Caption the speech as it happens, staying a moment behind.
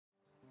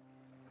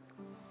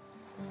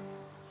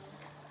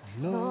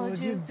Lord,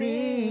 you've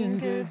been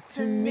good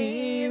to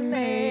me. You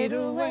made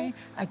a way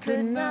I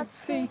could not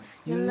see.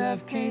 Your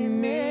love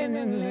came in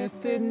and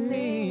lifted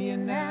me,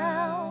 and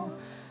now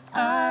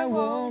I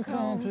won't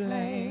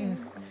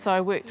complain. So I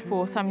worked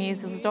for some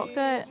years as a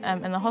doctor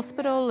in the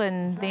hospital,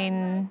 and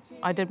then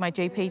I did my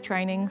GP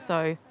training,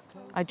 so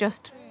I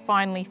just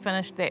finally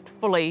finished that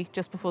fully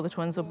just before the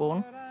twins were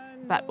born.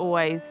 But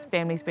always,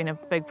 family's been a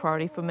big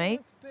priority for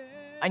me.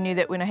 I knew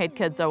that when I had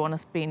kids, I want to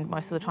spend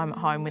most of the time at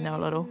home when they were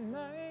little.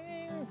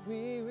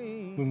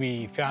 When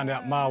we found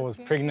out Ma was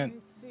pregnant,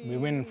 we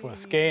went in for a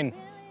scan.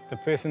 The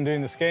person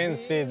doing the scan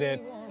said that,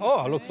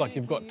 oh, it looks like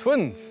you've got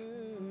twins.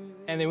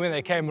 And then when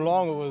they came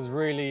along, it was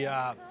really,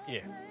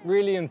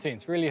 really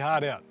intense, really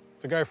hard out.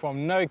 To go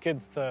from no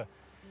kids to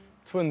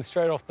twins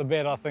straight off the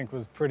bat, I think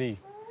was pretty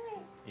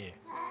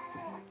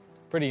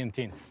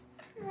intense.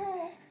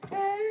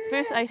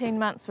 First 18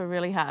 months were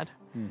really hard.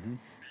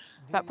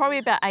 But probably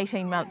about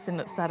 18 months and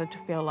it started to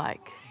feel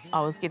like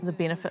I was getting the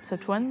benefits of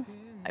twins.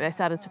 They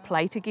started to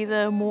play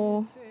together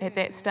more at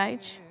that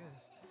stage.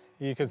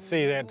 You could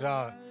see that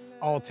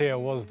Aotea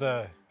was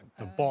the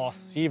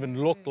boss. She even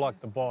looked like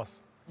the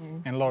boss.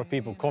 And a lot of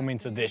people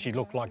commented that she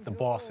looked like the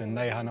boss, and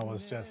Neihana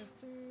was just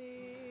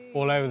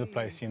all over the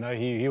place, you know.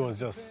 He was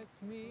just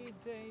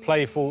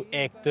playful,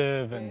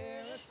 active, and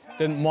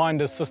didn't mind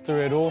his sister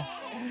at all.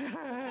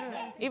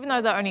 Even though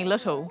they're only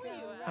little,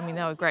 I mean,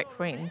 they were great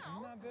friends.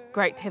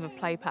 Great to have a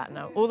play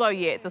partner. Although,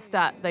 yeah, at the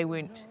start they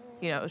weren't,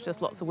 you know, it was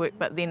just lots of work,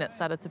 but then it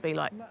started to be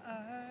like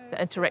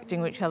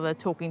interacting with each other,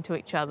 talking to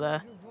each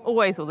other,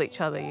 always with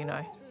each other, you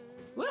know.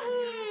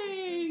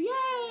 Woohoo!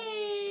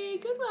 Yay!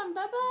 Good one,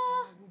 Baba!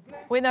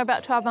 When they were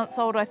about 12 months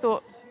old, I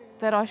thought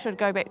that I should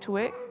go back to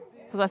work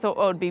because I thought,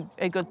 oh, it would be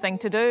a good thing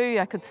to do.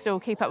 I could still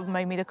keep up with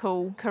my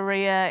medical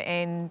career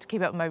and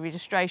keep up with my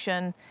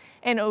registration,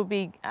 and it would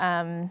be,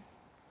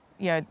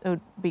 you know, it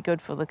would be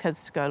good for the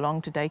kids to go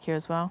along to daycare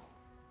as well.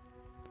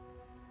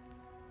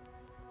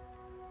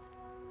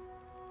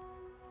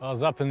 I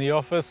was up in the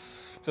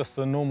office, just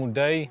a normal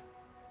day.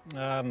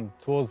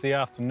 Towards the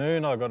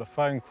afternoon, I got a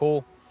phone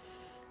call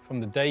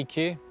from the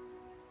daycare.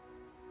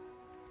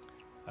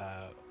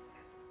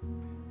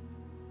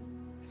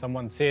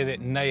 Someone said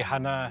that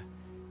Neihana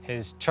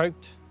has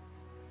choked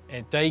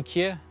at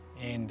daycare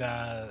and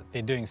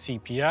they're doing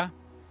CPR.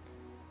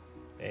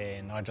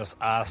 And I just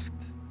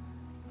asked,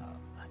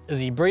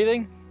 is he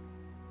breathing?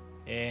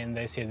 And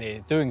they said they're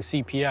doing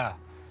CPR.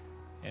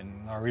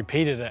 And I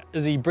repeated it,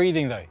 is he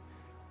breathing though?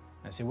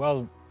 I said,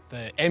 well,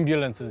 the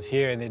ambulance is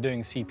here and they're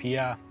doing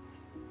CPR.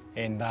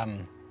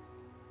 And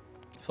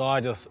so I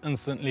just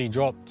instantly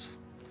dropped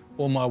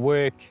all my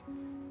work,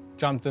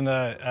 jumped in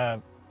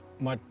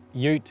my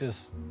ute,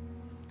 just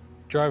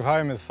drove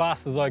home as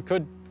fast as I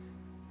could.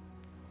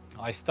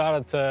 I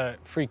started to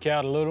freak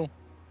out a little.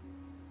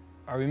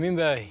 I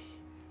remember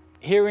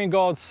hearing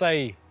God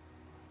say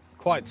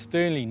quite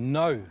sternly,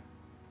 no,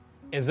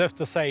 as if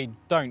to say,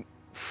 don't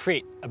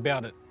fret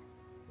about it.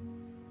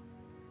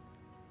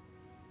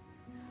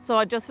 So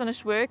I just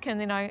finished work and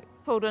then I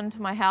pulled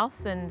into my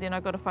house, and then I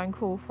got a phone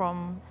call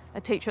from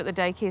a teacher at the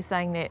daycare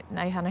saying that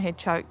Neihana had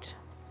choked.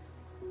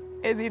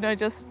 And then I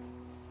just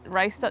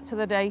raced up to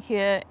the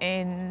daycare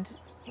and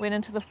went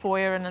into the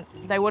foyer, and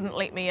they wouldn't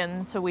let me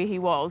in to where he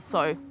was.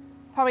 So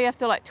probably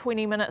after like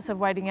 20 minutes of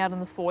waiting out in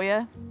the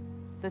foyer,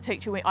 the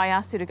teacher I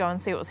asked her to go and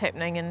see what was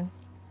happening, and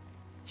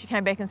she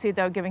came back and said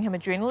they were giving him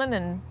adrenaline,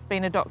 and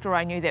being a doctor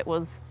I knew that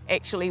was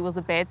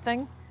a bad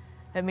thing.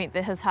 It meant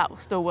that his heart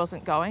still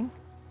wasn't going.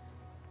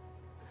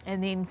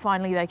 And then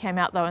finally they came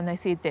out though and they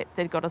said that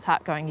they'd got his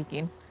heart going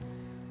again.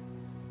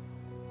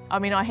 I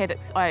mean, I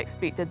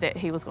expected that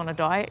he was going to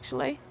die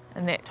actually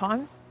in that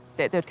time,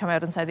 that they'd come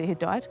out and say that he'd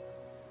died.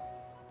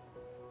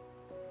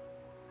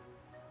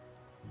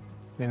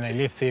 Then they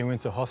left there and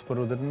went to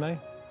hospital, didn't they?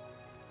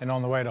 And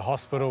on the way to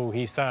hospital,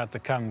 he started to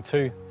come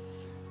too.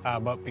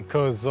 But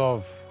because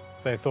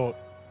they thought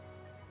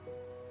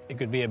it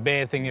could be a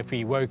bad thing if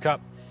he woke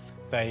up,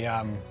 they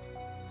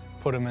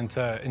put him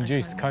into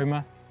induced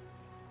coma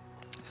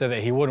so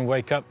that he wouldn't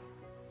wake up.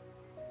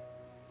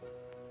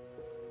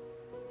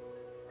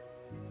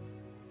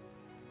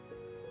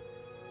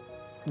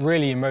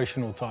 Really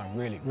emotional time,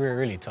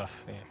 really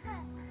tough.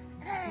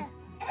 Yeah.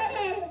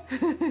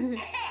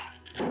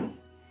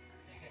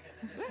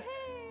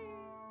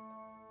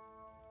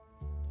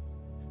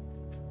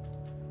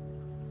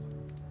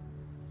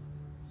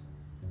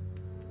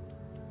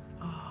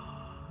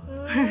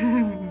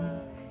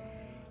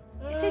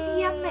 Is it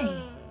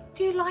yummy?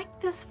 Do you like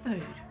this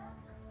food?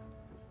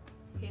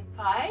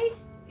 Pai,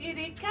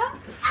 Erika?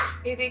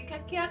 Erika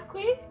kia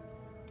koe?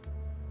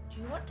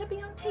 Do you want to be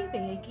on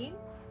TV again?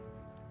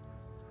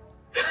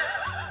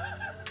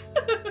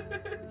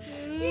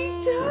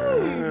 You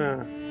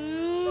do?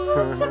 You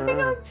want something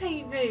on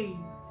TV?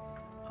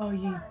 Oh,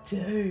 you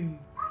do.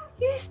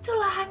 You're still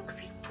a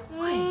hungry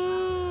boy.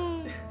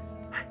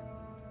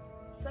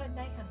 So,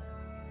 Nathan.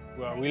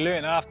 Well, we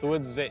learned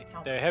afterwards that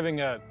they're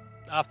having an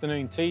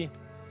afternoon tea.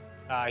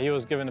 He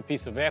was given a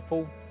piece of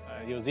apple.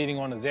 He was eating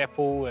on his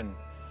apple, and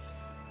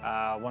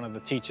One of the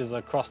teachers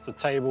across the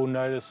table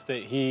noticed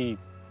that he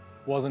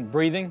wasn't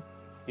breathing,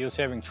 he was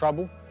having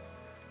trouble.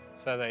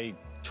 So they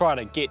tried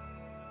to get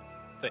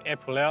the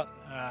apple out,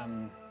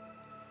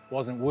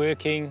 wasn't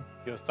working,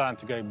 he was starting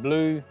to go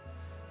blue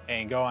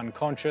and go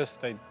unconscious.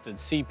 They did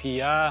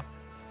CPR,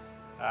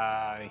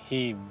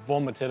 he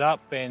vomited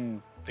up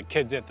and the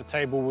kids at the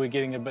table were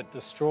getting a bit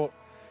distraught.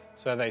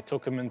 So they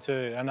took him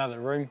into another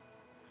room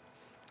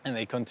and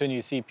they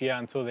continued CPR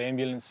until the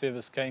ambulance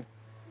service came.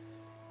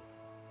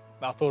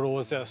 I thought it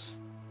was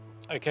just,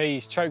 okay,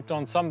 he's choked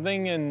on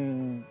something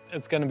and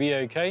it's going to be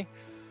okay.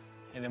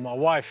 And then my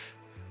wife,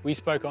 we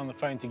spoke on the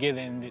phone together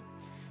and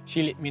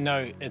she let me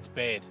know it's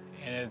bad,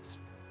 and it's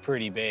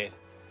pretty bad,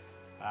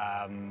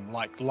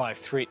 like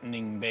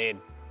life-threatening bad.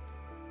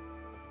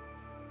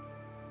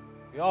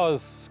 I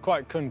was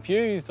quite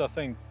confused, I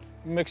think,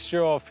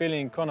 mixture of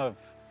feeling kind of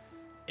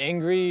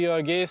angry,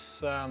 I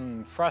guess,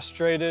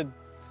 frustrated,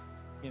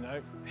 you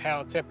know, how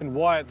it's happened,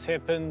 why it's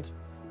happened.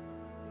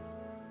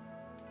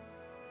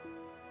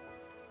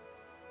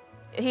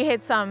 He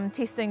had some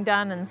testing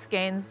done and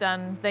scans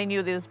done. They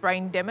knew there was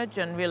brain damage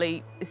in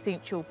really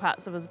essential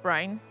parts of his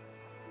brain.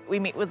 We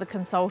met with a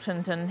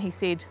consultant and he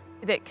said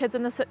that kids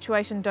in this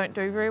situation don't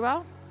do very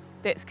well.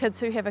 That's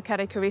kids who have a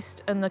cardiac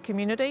arrest in the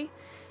community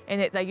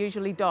and that they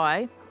usually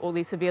die or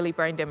they're severely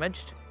brain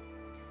damaged.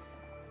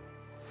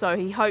 So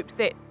he hoped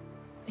that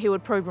he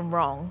would prove him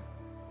wrong.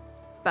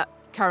 But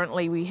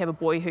currently we have a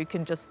boy who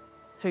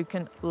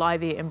can lie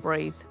there and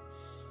breathe.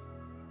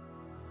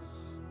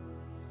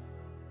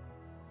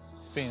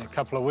 It's been a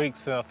couple of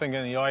weeks, I think,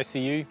 in the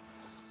ICU.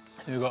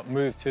 We got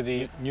moved to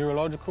the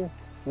neurological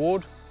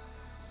ward.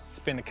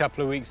 Spent a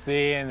couple of weeks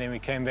there and then we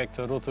came back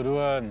to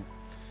Rotorua and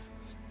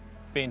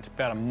spent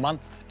about a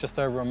month, just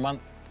over a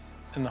month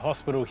in the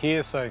hospital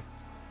here, so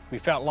we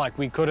felt like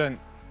we couldn't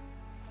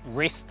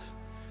rest.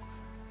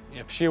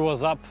 If she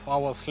was up, I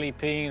was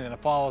sleeping, and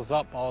if I was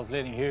up, I was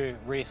letting her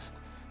rest.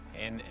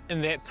 And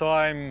in that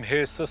time,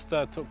 her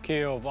sister took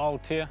care of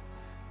Aotea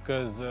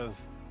because it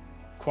was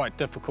quite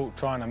difficult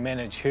trying to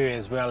manage her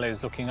as well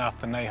as looking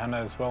after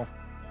Neihana as well.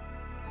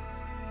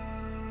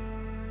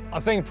 I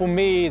think for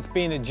me, it's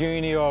been a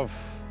journey of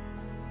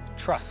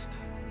trust.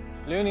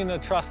 Learning to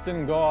trust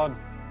in God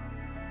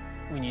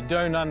when you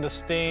don't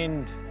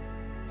understand,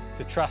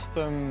 to trust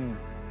Him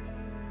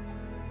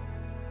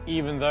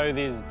even though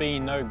there's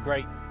been no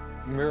great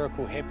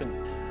miracle happen.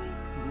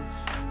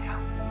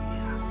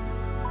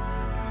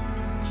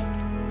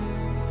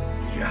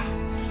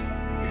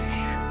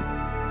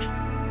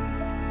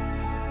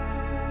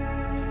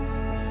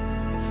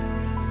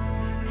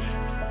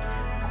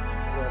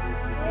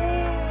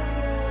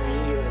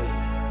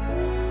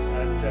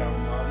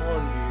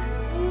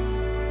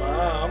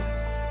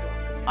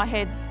 I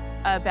had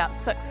about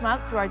 6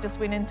 months where I just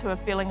went into a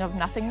feeling of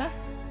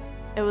nothingness.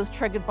 It was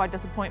triggered by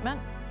disappointment.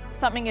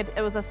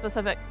 It was a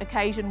specific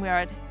occasion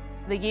where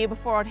the year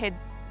before I'd had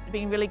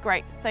been really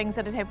great things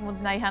that had happened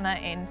with Neihana,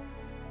 and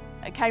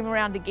it came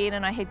around again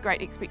and I had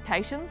great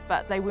expectations,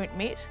 but they weren't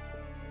met.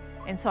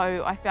 And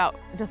so I felt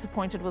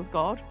disappointed with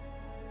God.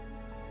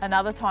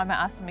 Another time I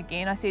asked him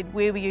again, I said,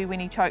 where were you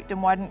when he choked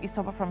and why didn't you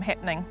stop it from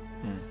happening?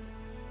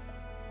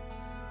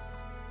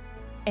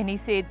 And he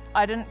said,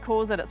 I didn't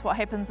cause it, it's what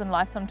happens in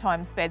life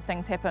sometimes, bad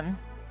things happen.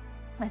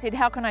 I said,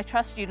 how can I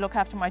trust you to look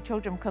after my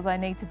children because I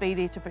need to be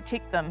there to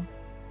protect them?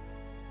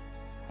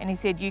 And he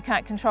said, you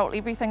can't control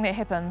everything that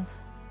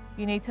happens.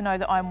 You need to know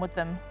that I'm with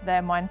them,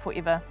 they're mine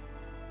forever.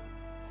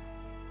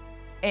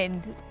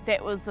 And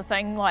that was the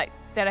thing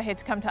that I had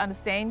to come to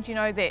understand, you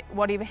know, that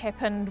whatever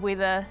happened,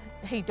 whether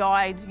he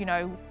died, you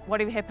know,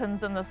 whatever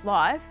happens in this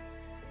life,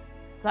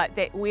 like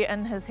that we're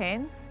in his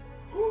hands.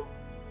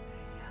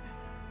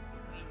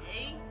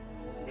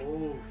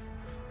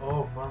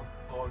 Oh, Mum.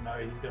 Oh, no,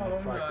 he's going to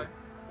break it.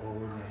 Oh,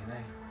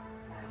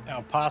 no.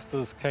 Our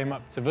pastors came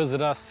up to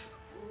visit us.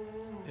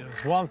 There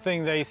was one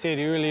thing they said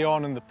early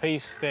on in the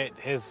piece that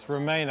has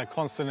remained a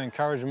constant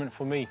encouragement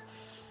for me,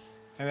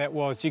 and that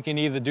was, you can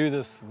either do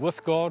this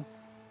with God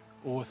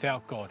or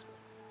without God.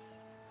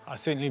 I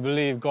certainly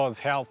believe God's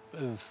help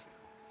has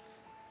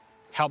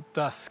helped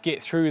us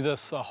get through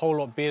this a whole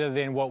lot better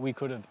than what we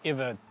could have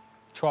ever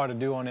tried to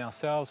do on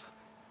ourselves.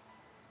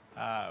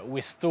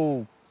 We're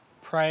still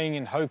praying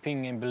and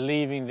hoping and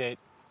believing that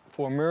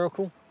for a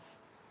miracle.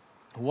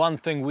 One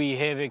thing we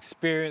have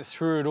experienced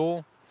through it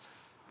all,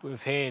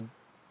 we've had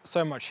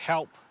so much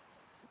help,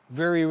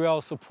 very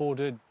well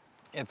supported.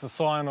 It's a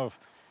sign of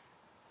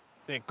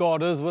that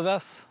God is with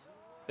us,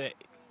 that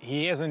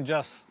He hasn't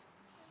just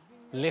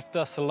left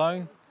us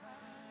alone.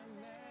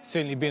 It's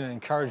certainly been an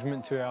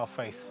encouragement to our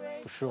faith,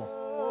 for sure.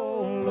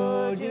 Oh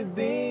Lord, you've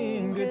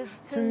been good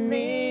to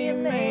me, you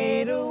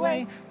made a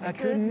way I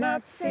could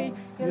not see.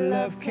 Your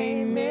love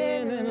came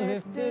in and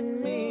lifted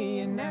me,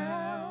 and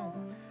now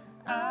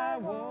I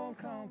won't